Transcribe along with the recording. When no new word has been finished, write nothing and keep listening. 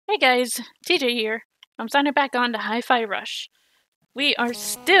Hey guys, TJ here. I'm signing back on to Hi-Fi Rush. We are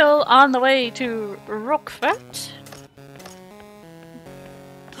still on the way to Roquefort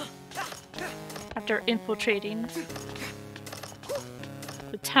after infiltrating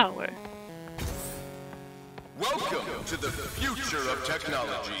the tower. Welcome to the future of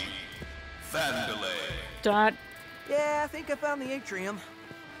technology, Vandalay. Dot. Yeah, I think I found the atrium.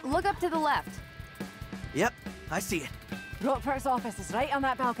 Look up to the left. Yep, I see it. Roquefort's office is right on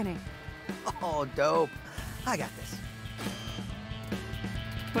that balcony. Oh, dope. I got this.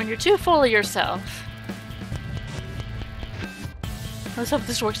 When you're too full of yourself. Let's hope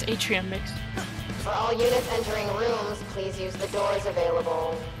this works. Atrium mix. For all units entering rooms, please use the doors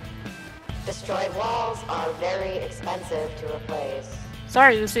available. Destroyed walls are very expensive to replace.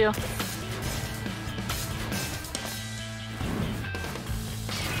 Sorry, Lucille.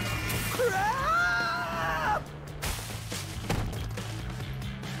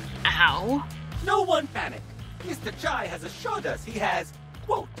 Ow. No one panic. Mr. Chai has assured us he has,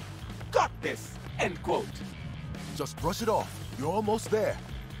 quote, got this, end quote. Just brush it off. You're almost there.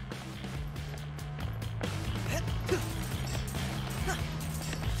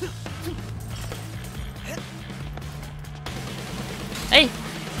 Hey,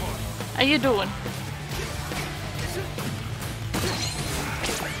 how you doing?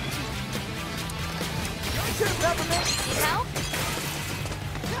 Need help?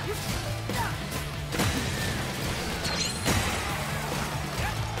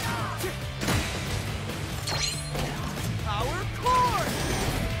 Power core!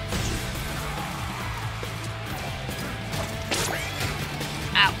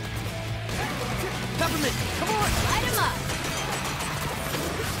 Ow. Peppermint, come on! Light him up.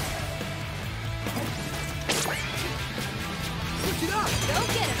 Switch it up! Go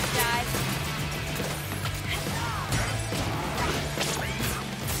get him, guys.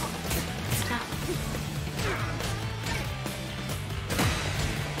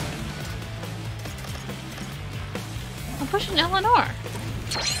 I'm pushing Eleanor.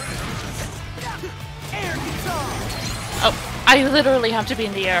 Air guitar! Oh, I literally have to be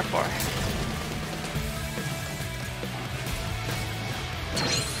in the air for it.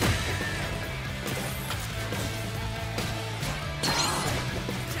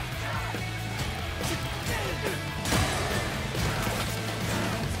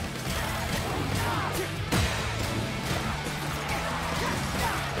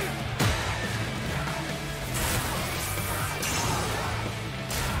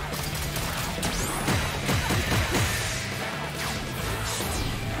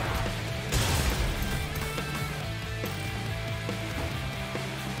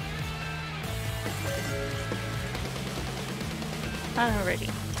 Alrighty.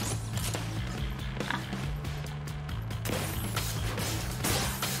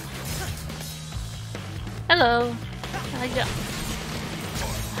 Hello. How you doing?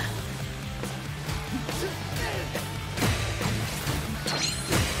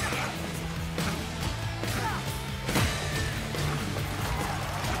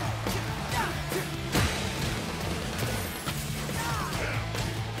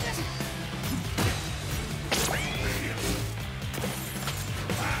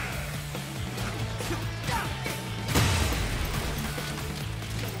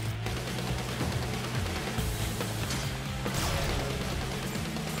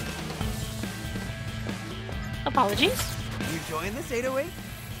 Apologies. You join this 808?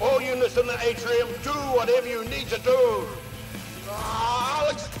 All units in the atrium, do whatever you need to do.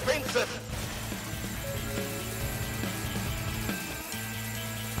 I'll expense it.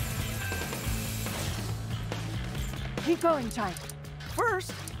 Keep going, Chai.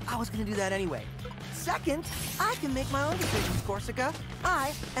 First, I was gonna do that anyway. Second, I can make my own decisions, Corsica.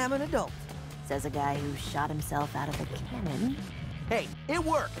 I am an adult. Says a guy who shot himself out of a cannon. Hey, it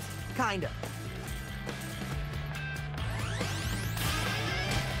worked. Kinda.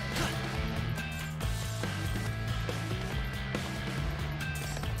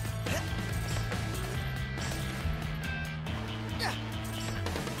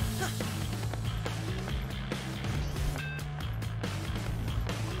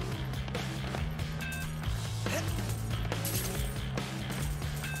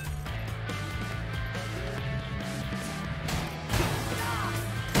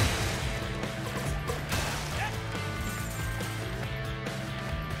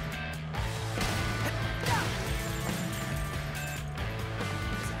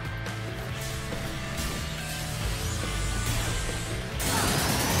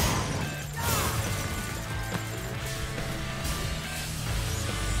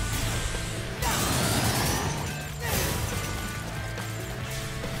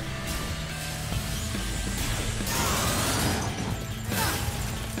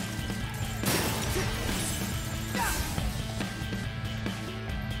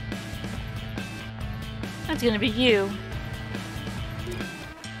 It's gonna be you.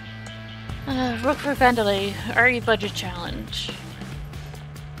 Roquefort Vandalay, RE Budget Challenge.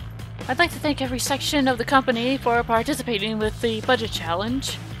 I'd like to thank every section of the company for participating with the budget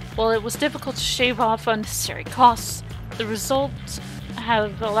challenge. While it was difficult to shave off unnecessary costs, the results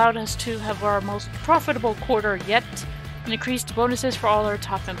have allowed us to have our most profitable quarter yet and increased bonuses for all our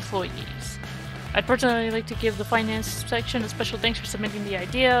top employees. I'd personally like to give the finance section a special thanks for submitting the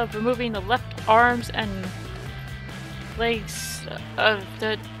idea of removing the left arms and legs of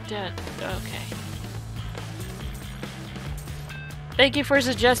the dead. Okay. Thank you for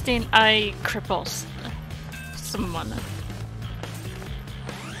suggesting I cripple someone.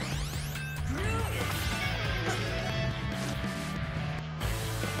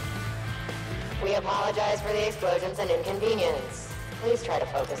 We apologize for the explosions and inconvenience. Please try to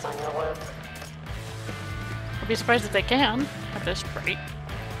focus on your work. I'll be surprised if they can at this rate.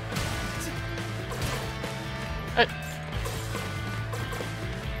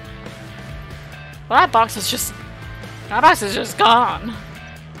 Well, that box is just gone.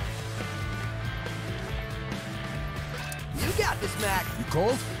 You got this, Mac. You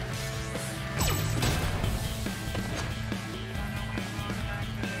cold?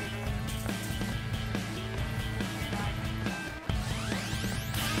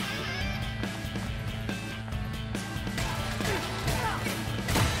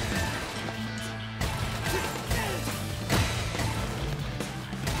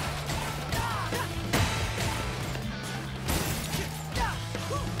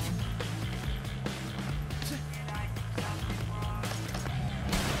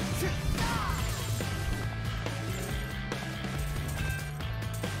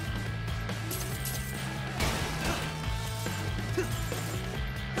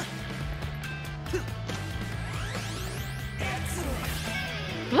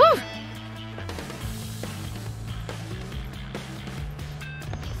 Woo!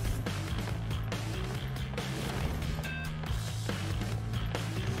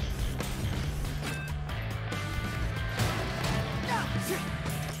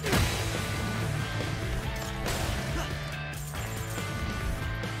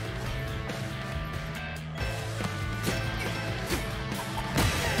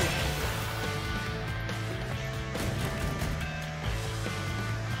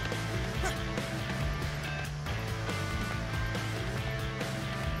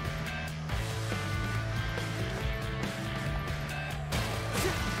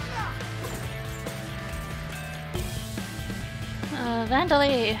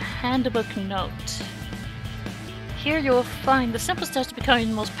 Vandalay Handbook Note. Here you will find the simple steps to becoming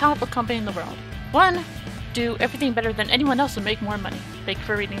the most powerful company in the world. 1. Do everything better than anyone else and make more money. Thank you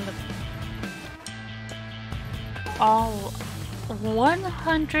for reading the... All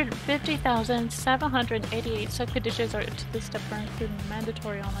 150,788 sub-conditions are to this step are including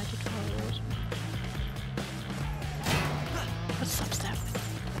mandatory online tutorials. What's sub-step?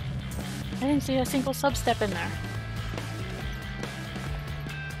 I didn't see a single sub-step in there.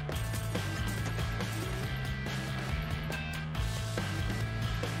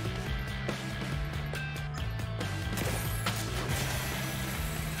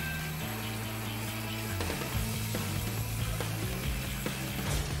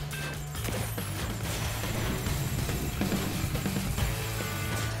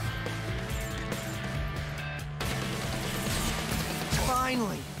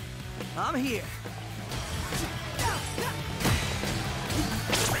 Finally, I'm here.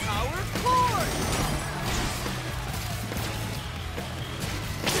 Power forward!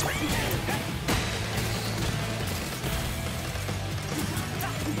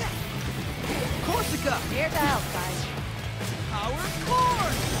 Corsica! Here to help, guys. Power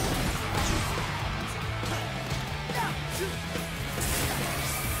forward!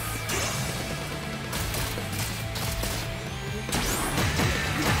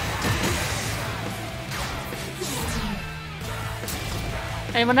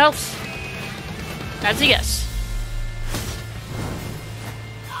 Anyone else? That's a yes.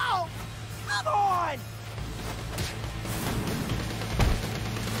 Oh, come on!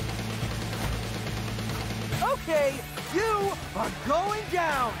 Okay, you are going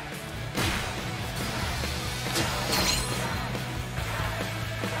down!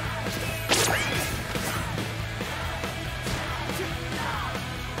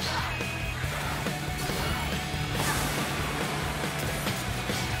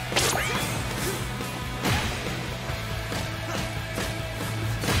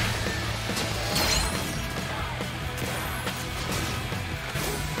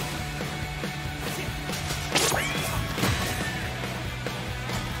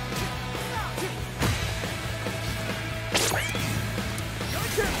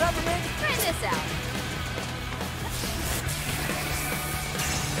 government. Try this out.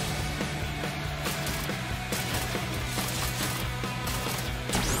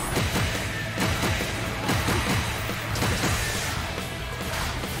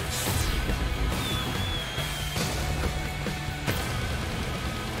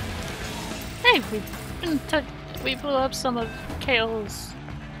 Hey, we blew up some of Kale's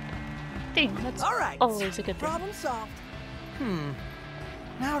thing. That's All right. always a good thing. Problem solved.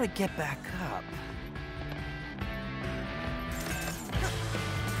 Now to get back up.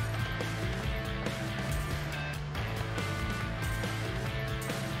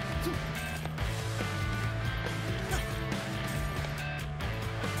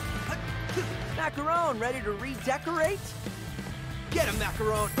 Macaron, ready to redecorate? Get him,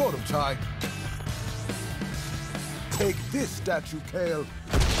 Macaron! Got him, Ty. Take this, Statue Kale.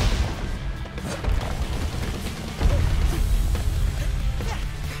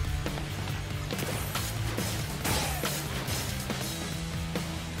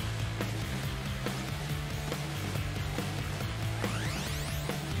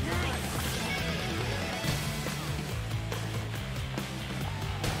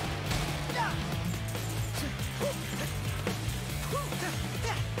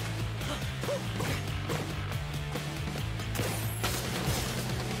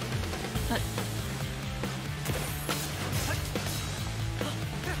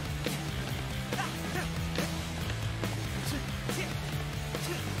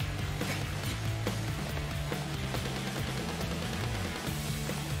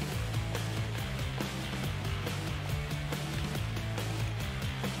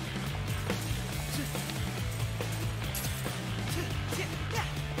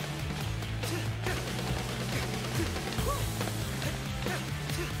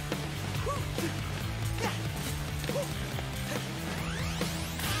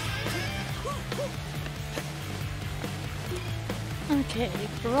 Okay,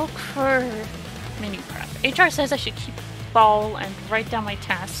 Roquefort mini prep. HR says I should keep ball and write down my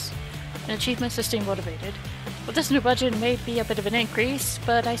tasks and achievements to stay motivated. With this new budget, it may be a bit of an increase,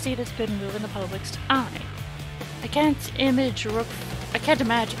 but I see it's been moving the public's eye. I can't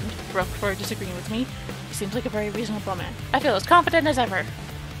imagine Roquefort disagreeing with me. He seems like a very reasonable man. I feel as confident as ever.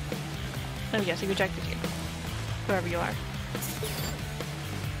 Let me guess, he rejected you. Whoever you are.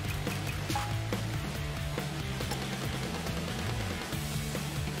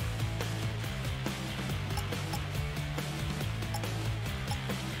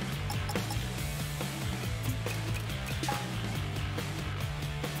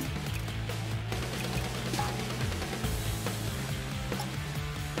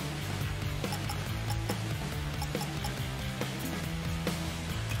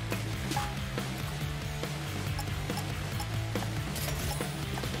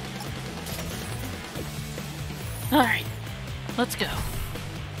 Alright, let's go.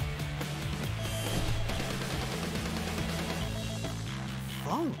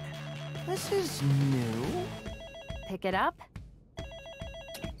 Phone? This is new. Pick it up.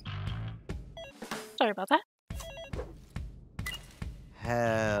 Sorry about that.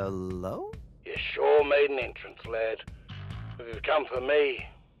 Hello? You sure made an entrance, lad. If you'd come for me,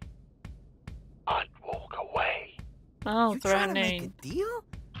 I'd walk away. Oh, You trying to make a threatening. deal?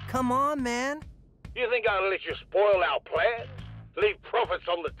 Come on, man. You think I'd let you spoil our plan? Leave profits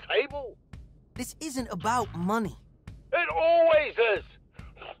on the table? This isn't about money. It always is.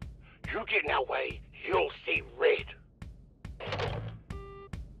 You get in our way, you'll see red.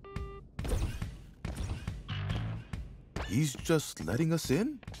 He's just letting us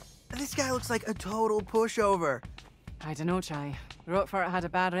in? This guy looks like a total pushover. I don't know, Chai. Roquefort had a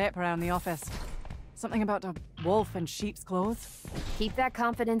bad rep around the office. Something about a wolf in sheep's clothes. Keep that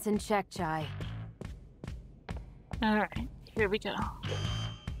confidence in check, Chai. Alright, here we go.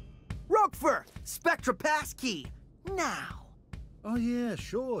 Roquefort, Spectra passkey. Now. Oh yeah,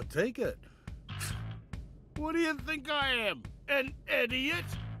 sure, take it. What do you think I am? An idiot?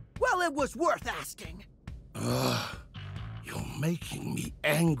 Well, it was worth asking. Ugh, you're making me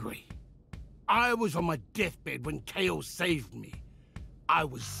angry. I was on my deathbed when Kale saved me. I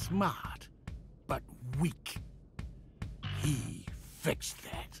was smart, but weak. He fixed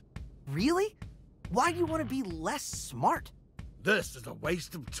that. Really? Why do you want to be less smart? This is a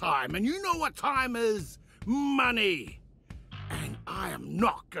waste of time, and you know what time is? Money. And I am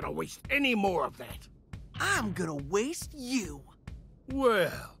not gonna waste any more of that. I'm gonna waste you.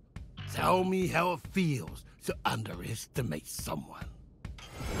 Well, tell me how it feels to underestimate someone.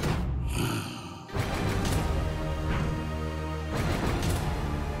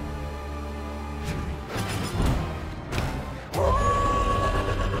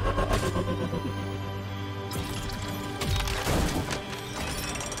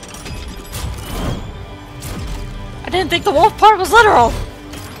 didn't think the wolf part was literal.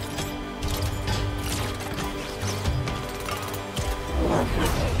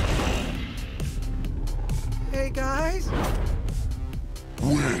 Hey, guys.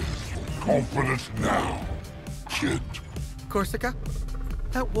 Where's your confidence now, kid? Corsica,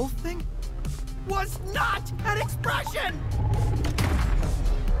 that wolf thing was not an expression!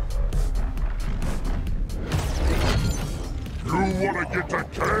 You wanna get to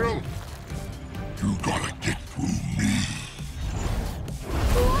Kale? You gotta get through me.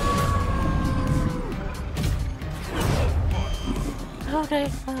 Okay.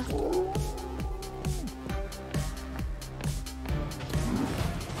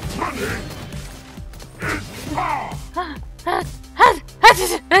 Money is power!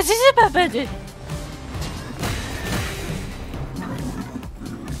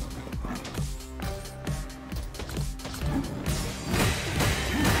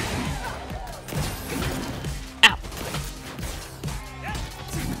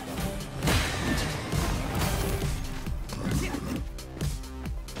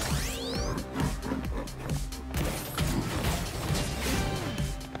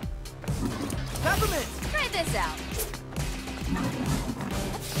 Peppermint! Try this out.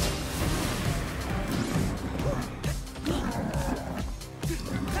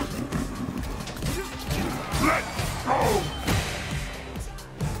 Let's go!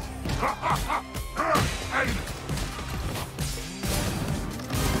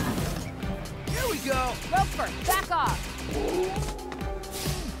 Here we go! Roquefort, back off.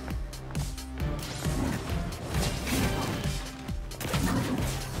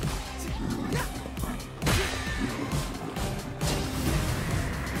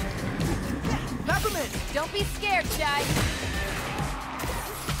 Peppermint! Don't be scared, Shy.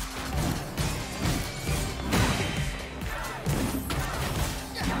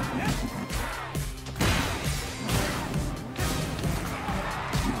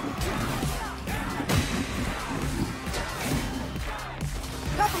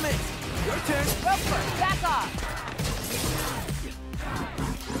 Peppermint! Your turn! Roquefort, back off.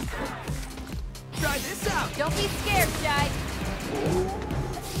 Try this out! Don't be scared, Shy.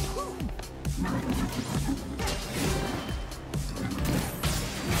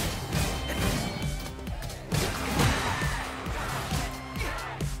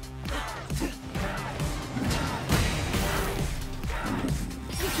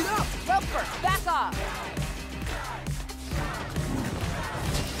 Switch it up! Roquefort, back off.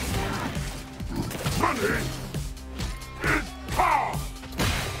 Money is power!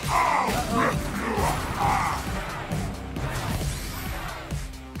 I'll rip you apart!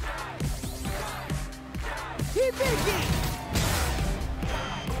 Keep thinking!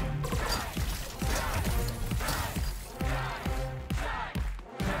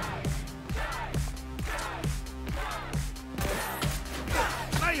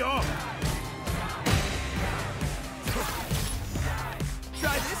 Lay off!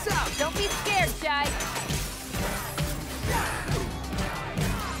 Try this out! Don't be scared, Shy.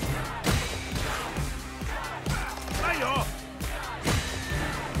 Lay off!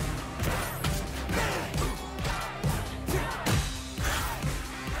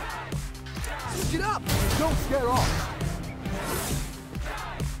 Switch it up! Don't scare off!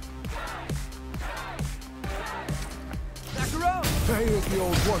 Back around! Hey, is the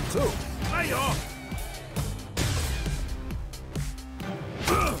old one, too. Lay off!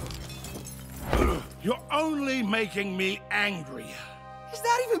 You're only making me angry. Is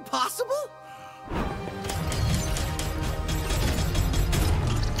that even possible?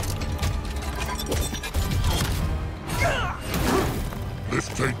 Let's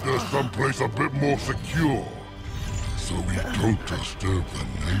take this someplace a bit more secure, so we don't disturb the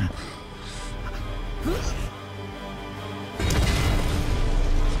neighbors.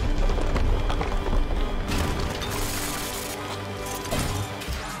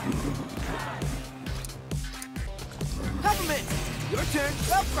 Peppermint! Your turn!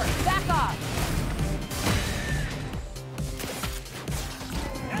 Roquefort, back off.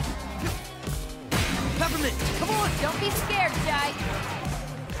 Peppermint! Come on! Don't be scared, Shy.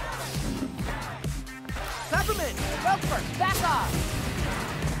 Peppermint! Roquefort, back off.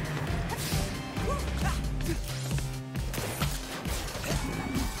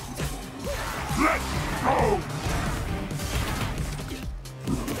 Let's go!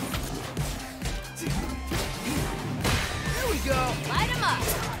 Here we go! Light him up.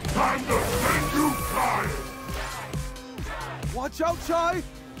 Time to send you flying! Watch out, Chai!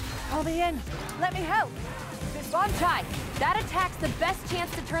 I'll be in. Let me help. Bon Chai, that attack's the best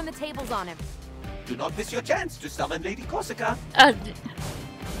chance to turn the tables on him. Do not miss your chance to summon Lady Corsica.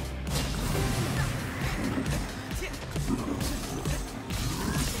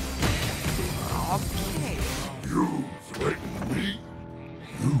 You threaten me,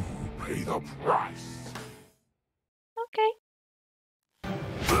 you pay the price. Okay.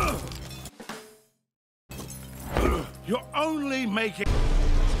 You're only making...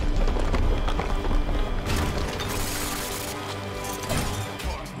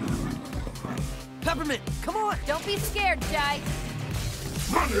 Peppermint, come on! Don't be scared, Jai.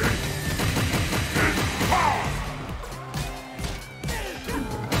 Money is power!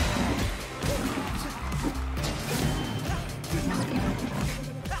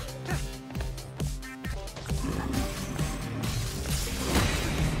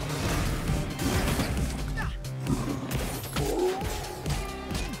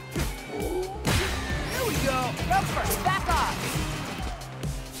 Here we go! Roquefort, back off.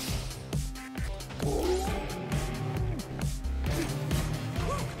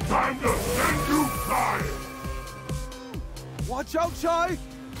 Time to send you flying! Watch out, Chai!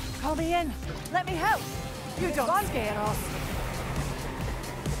 Call me in. Let me help. You don't scare us.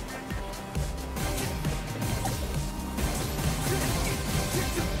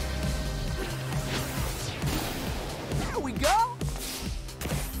 Here we go!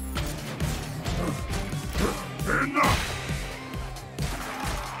 Enough!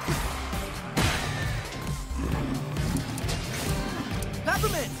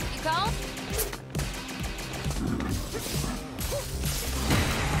 Peppermint! You called?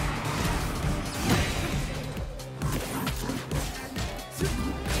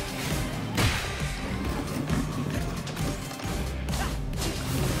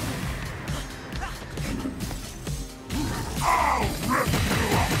 I'll rip you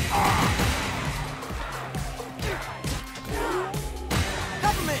apart!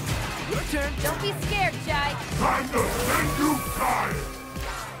 Peppermint! Your turn! Don't be scared, Jai. Time to send you flying!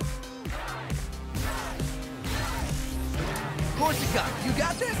 Corsica, you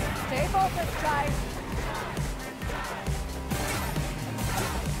got this? Stay focused, Jai.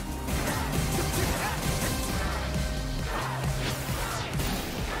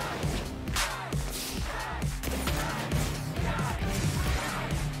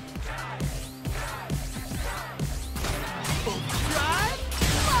 Drive!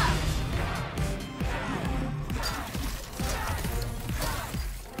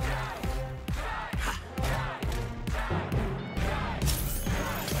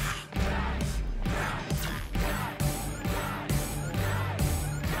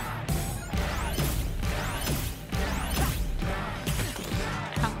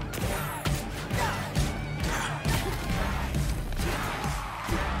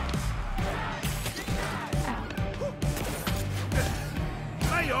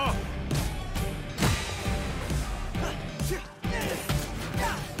 Lay off!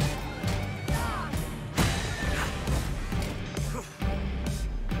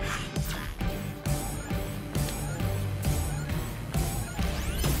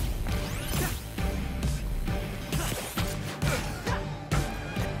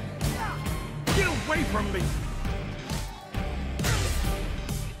 Get away from me!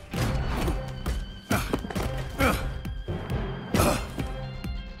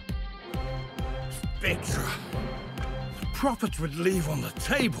 Spectra. The profits would leave on the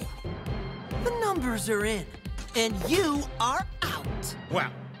table. The numbers are in, and you are out.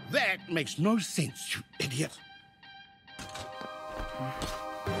 Well, that makes no sense, you idiot.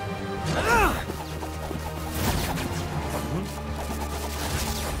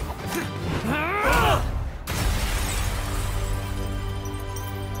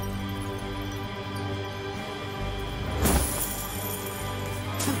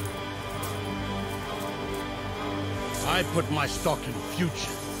 I put my stock in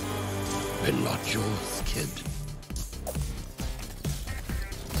future, and not yours, kid.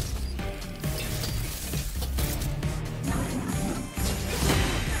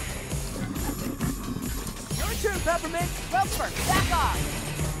 Your turn, Peppermint! Roquefort, back off.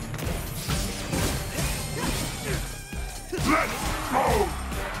 Let's go!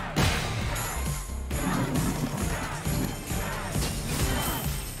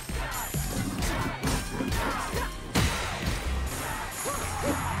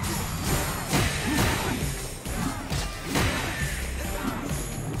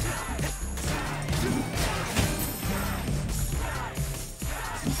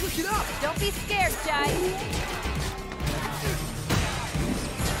 Switch it up! Don't be scared, Jai.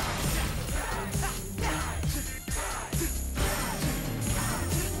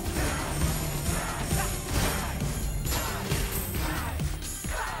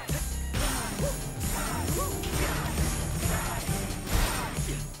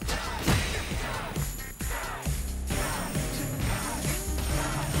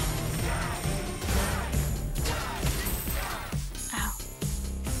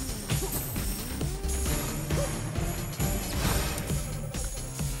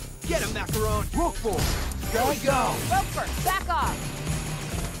 Get him, Macaron! Roquefort! There we go! Roquefort, back off!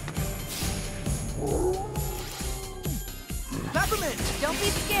 Peppermint! Don't be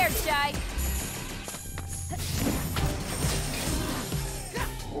scared, Shy.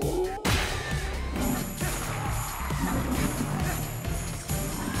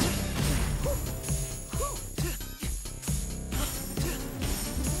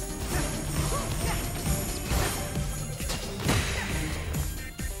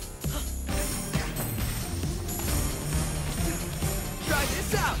 Try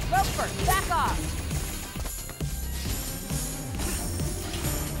this out! Roquefort, back off!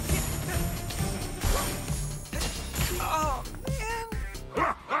 Oh, man!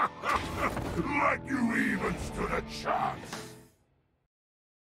 Like you even stood a chance!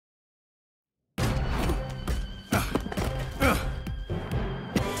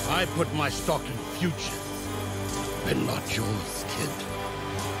 I put my stock in future, and not yours, kid.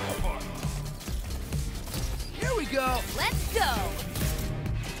 Here we go! Let's go!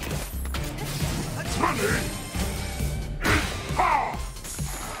 Money is power!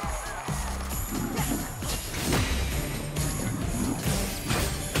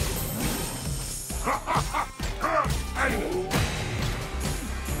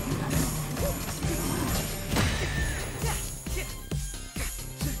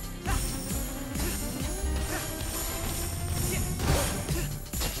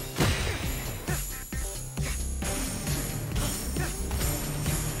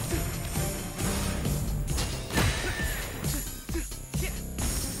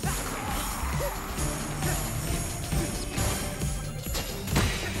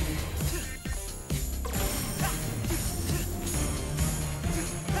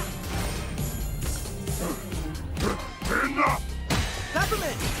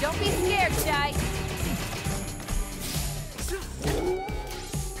 Peppermint! Don't be scared, Shy.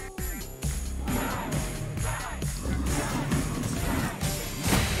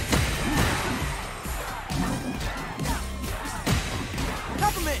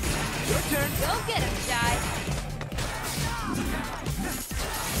 Peppermint! Your turn! Go get him, Shy.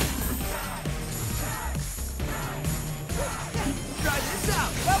 Try this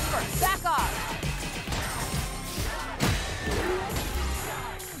out! Roquefort, back off!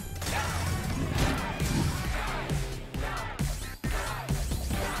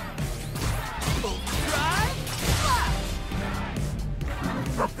 Try!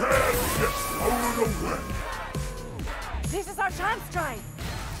 Prepare to get thrown away! This is our chance, Try.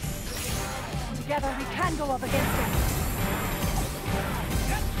 Together we can go up against him.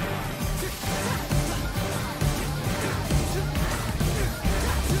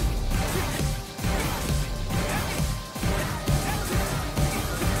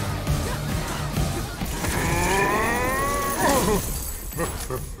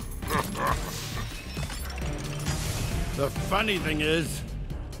 The funny thing is,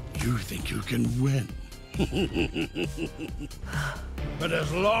 you think you can win. But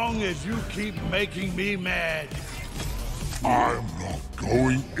as long as you keep making me mad, I'm not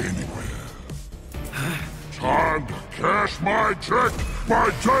going anywhere. Time to cash my check by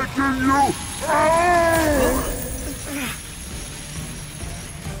taking you out!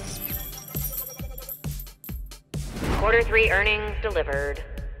 Q3 earnings delivered.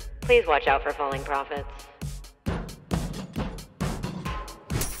 Please watch out for falling profits.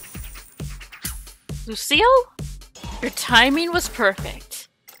 Lucille? Your timing was perfect.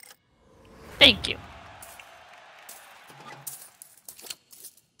 Thank you.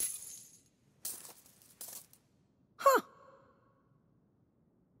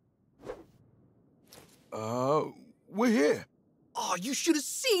 We're here. Oh, you should have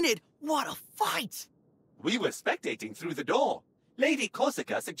seen it! What a fight! We were spectating through the door. Lady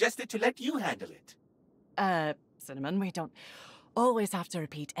Corsica suggested to let you handle it. Cinnamon, we don't always have to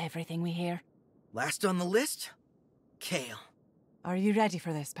repeat everything we hear. Last on the list? Kale. Are you ready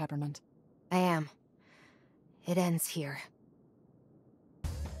for this, Peppermint? I am. It ends here.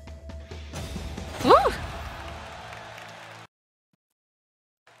 Woo!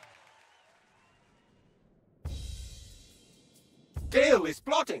 Gale is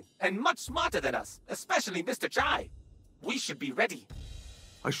plotting, and much smarter than us, especially Mr. Chai. We should be ready.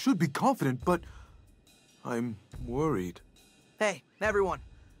 I should be confident, but I'm worried. Hey, everyone.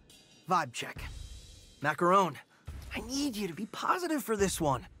 Vibe check. Macaron, I need you to be positive for this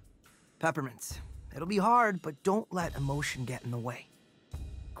one. Peppermint, it'll be hard, but don't let emotion get in the way.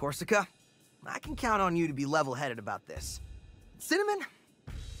 Corsica, I can count on you to be level-headed about this. Cinnamon,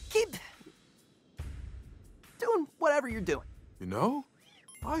 keep doing whatever you're doing. You know,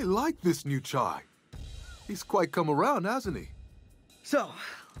 I like this new Chai. He's quite come around, hasn't he? So,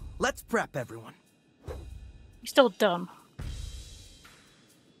 let's prep everyone. He's still dumb.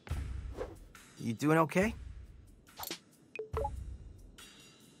 You doing okay?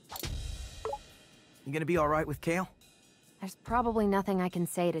 You gonna be alright with Kale? There's probably nothing I can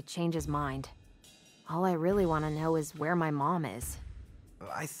say to change his mind. All I really want to know is where my mom is.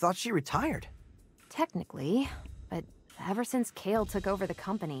 I thought she retired. Technically, but ever since Kale took over the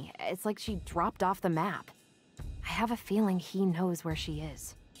company, it's like she dropped off the map. I have a feeling he knows where she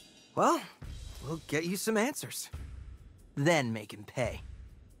is. Well, we'll get you some answers. Then make him pay.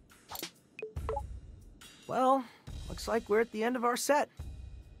 Well, looks like we're at the end of our set.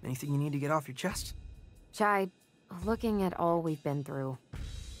 Anything you need to get off your chest? Chai, looking at all we've been through,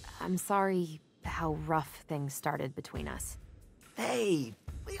 I'm sorry how rough things started between us. Hey,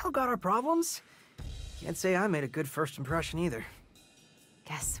 we all got our problems. Can't say I made a good first impression either.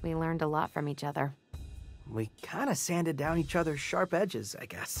 Guess we learned a lot from each other. We kinda sanded down each other's sharp edges, I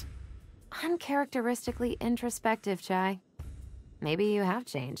guess. Uncharacteristically introspective, Chai. Maybe you have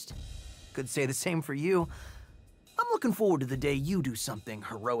changed. Could say the same for you. I'm looking forward to the day you do something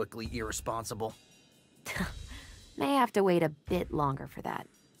heroically irresponsible. May have to wait a bit longer for that.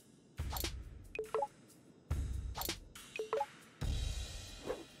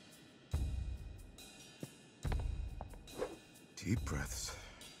 Deep breaths.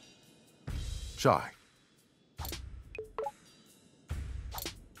 Chai.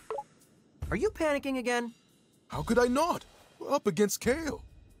 Are you panicking again? How could I not? We're up against Kale.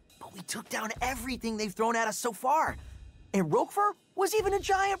 But we took down everything they've thrown at us so far. And Roquefort was even a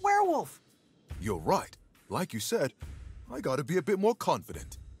giant werewolf. You're right. Like you said, I gotta be a bit more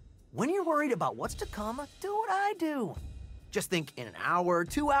confident. When you're worried about what's to come, do what I do. Just think in an hour,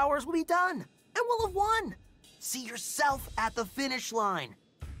 2 hours, we'll be done. And we'll have won. See yourself at the finish line.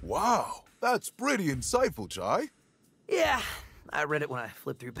 Wow, that's pretty insightful, Chai. Yeah, I read it when I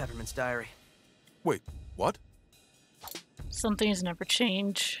flipped through Peppermint's diary. Wait, what? Some things never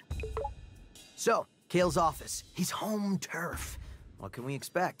change. So, Kale's office. He's home turf. What can we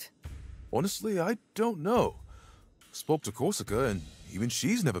expect? Honestly, I don't know. Spoke to Corsica, and even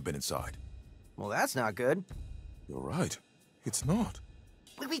she's never been inside. Well, that's not good. You're right. It's not.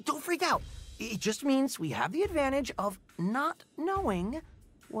 Wait, don't freak out. It just means we have the advantage of not knowing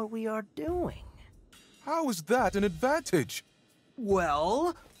what we are doing. How is that an advantage?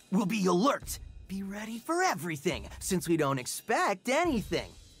 Well, we'll be alert. Be ready for everything, since we don't expect anything.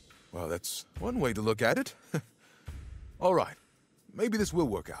 Well, that's one way to look at it. All right. Maybe this will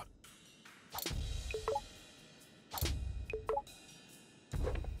work out.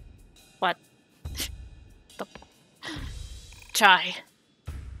 What? The... Chai.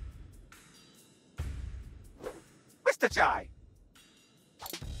 Mr. Chai!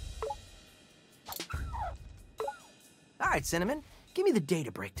 All right, Cinnamon, give me the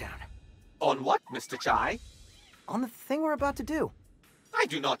data breakdown. On what, Mr. Chai? On the thing we're about to do. I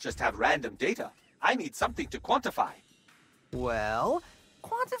do not just have random data. I need something to quantify. Well,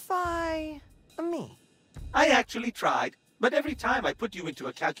 quantify me. I actually tried, but every time I put you into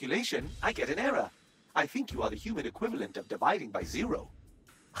a calculation, I get an error. I think you are the human equivalent of dividing by 0.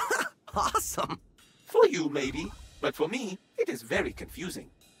 Awesome. For you, maybe, but for me, it is very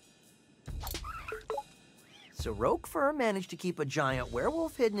confusing. So Roquefort managed to keep a giant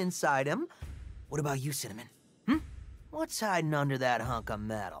werewolf hidden inside him. What about you, Cinnamon? What's hiding under that hunk of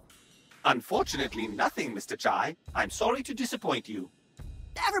metal? Unfortunately, nothing, Mr. Chai. I'm sorry to disappoint you.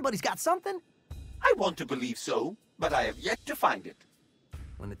 Everybody's got something. I want to believe so, but I have yet to find it.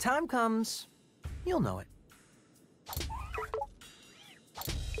 When the time comes, you'll know it.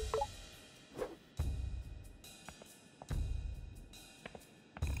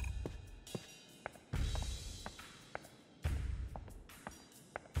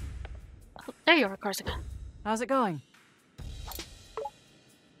 Oh, there you are, Corsica. How's it going?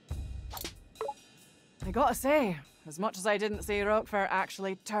 I gotta say, as much as I didn't see Roquefort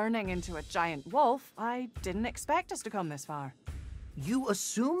actually turning into a giant wolf, I didn't expect us to come this far. You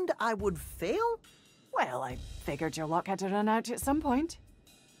assumed I would fail? Well, I figured your luck had to run out at some point.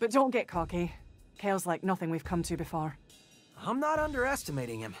 But don't get cocky. Kale's like nothing we've come to before. I'm not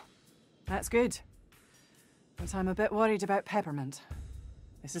underestimating him. That's good. But I'm a bit worried about Peppermint.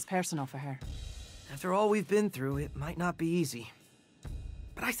 This is personal for her. After all we've been through, it might not be easy.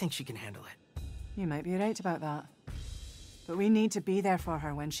 But I think she can handle it. You might be right about that. But we need to be there for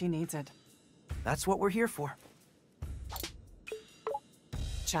her when she needs it. That's what we're here for.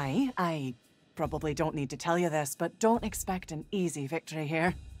 Chai, I probably don't need to tell you this, but don't expect an easy victory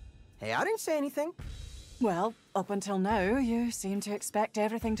here. Hey, I didn't say anything. Well, up until now, you seem to expect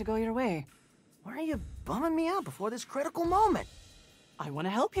everything to go your way. Why are you bumming me out before this critical moment? I want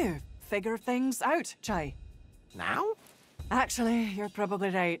to help you figure things out, Chai. Now? Actually, you're probably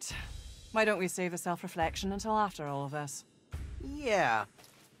right. Why don't we save the self-reflection until after all of this? Yeah.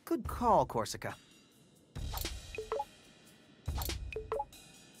 Good call, Corsica.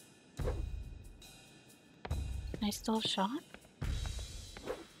 Can I still shot?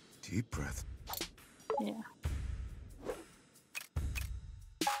 Deep breath. Yeah.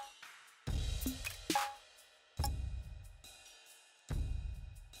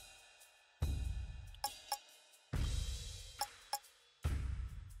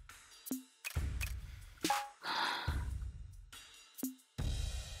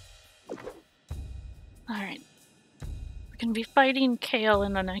 Alright. We're gonna be fighting Kale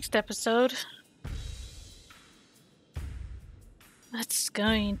in the next episode. That's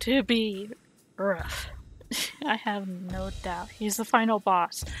going to be rough. I have no doubt. He's the final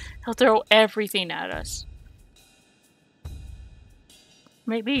boss. He'll throw everything at us.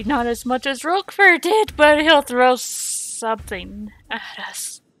 Maybe not as much as Roquefort did, but he'll throw something at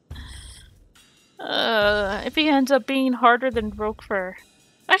us. If he ends up being harder than Roquefort.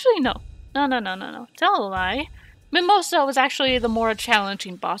 Actually, no. No. Tell a lie. Mimosa was actually the more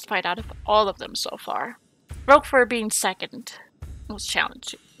challenging boss fight out of all of them so far. Roquefort being second most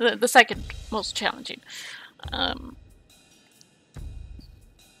challenging. The second most challenging.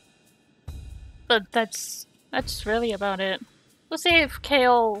 But that's really about it. We'll see if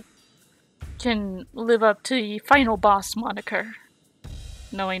Kale can live up to the final boss moniker.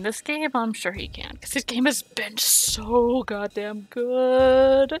 Knowing this game, I'm sure he can, because this game has been so goddamn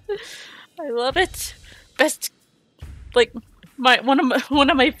good. I love it. Best, like, one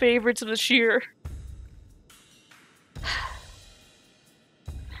of my favorites of this year.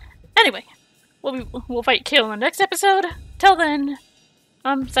 Anyway, we'll fight Kale in the next episode. Till then,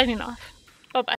 I'm signing off. Bye-bye.